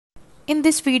In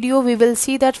this video, we will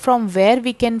see that from where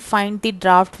we can find the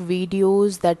draft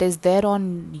videos that is there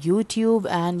on YouTube,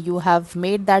 and you have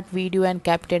made that video and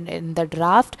kept it in the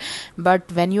draft, but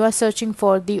when you are searching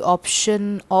for the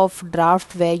option of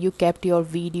draft where you kept your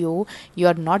video, you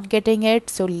are not getting it.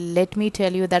 So let me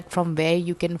tell you that from where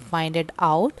you can find it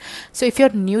out. So if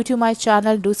you're new to my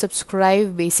channel, do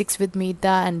subscribe Basics with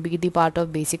Meeta and be the part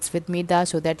of Basics with Meeta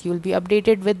so that you will be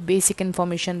updated with basic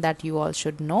information that you all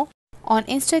should know. On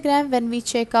Instagram, when we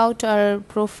check out our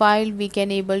profile, we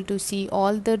can able to see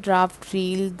all the draft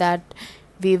reel that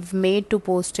we've made to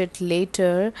post it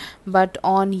later, but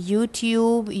on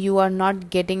YouTube you are not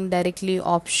getting directly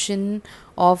option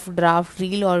of draft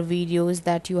reel or videos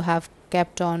that you have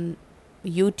kept on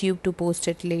YouTube to post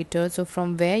it later. So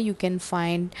from where you can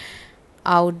find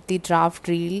out the draft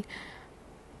reel,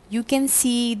 you can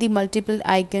see the multiple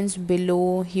icons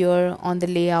below here on the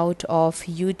layout of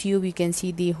YouTube. You can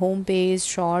see the home page,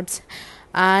 shorts,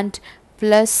 and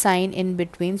plus sign in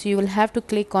between. So you will have to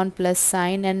click on plus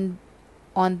sign, and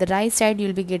on the right side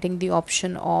you'll be getting the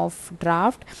option of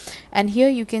draft, and here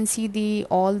you can see the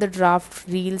all the draft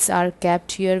reels are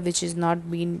kept here which is not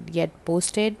been yet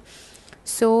posted.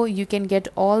 So you can get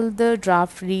all the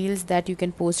draft reels that you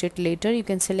can post it later. You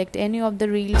can select any of the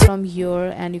reels from here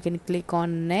and you can click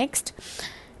on next.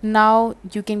 Now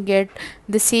you can get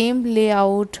the same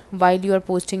layout while you are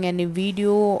posting any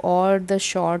video or the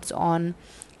shorts on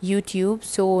YouTube.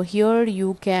 So here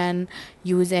you can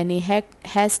use any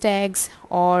hashtags,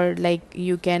 or like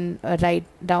you can write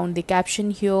down the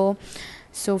caption here.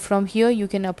 So from here you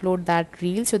can upload that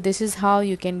reel. So this is how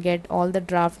you can get all the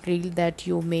draft reel that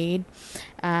you made.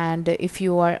 And if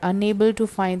you are unable to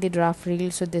find the draft reel,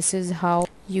 so this is how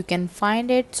you can find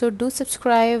it. So do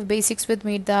subscribe Basics with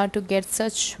Meeta to get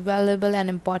such valuable and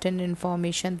important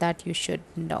information that you should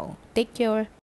know. Take care.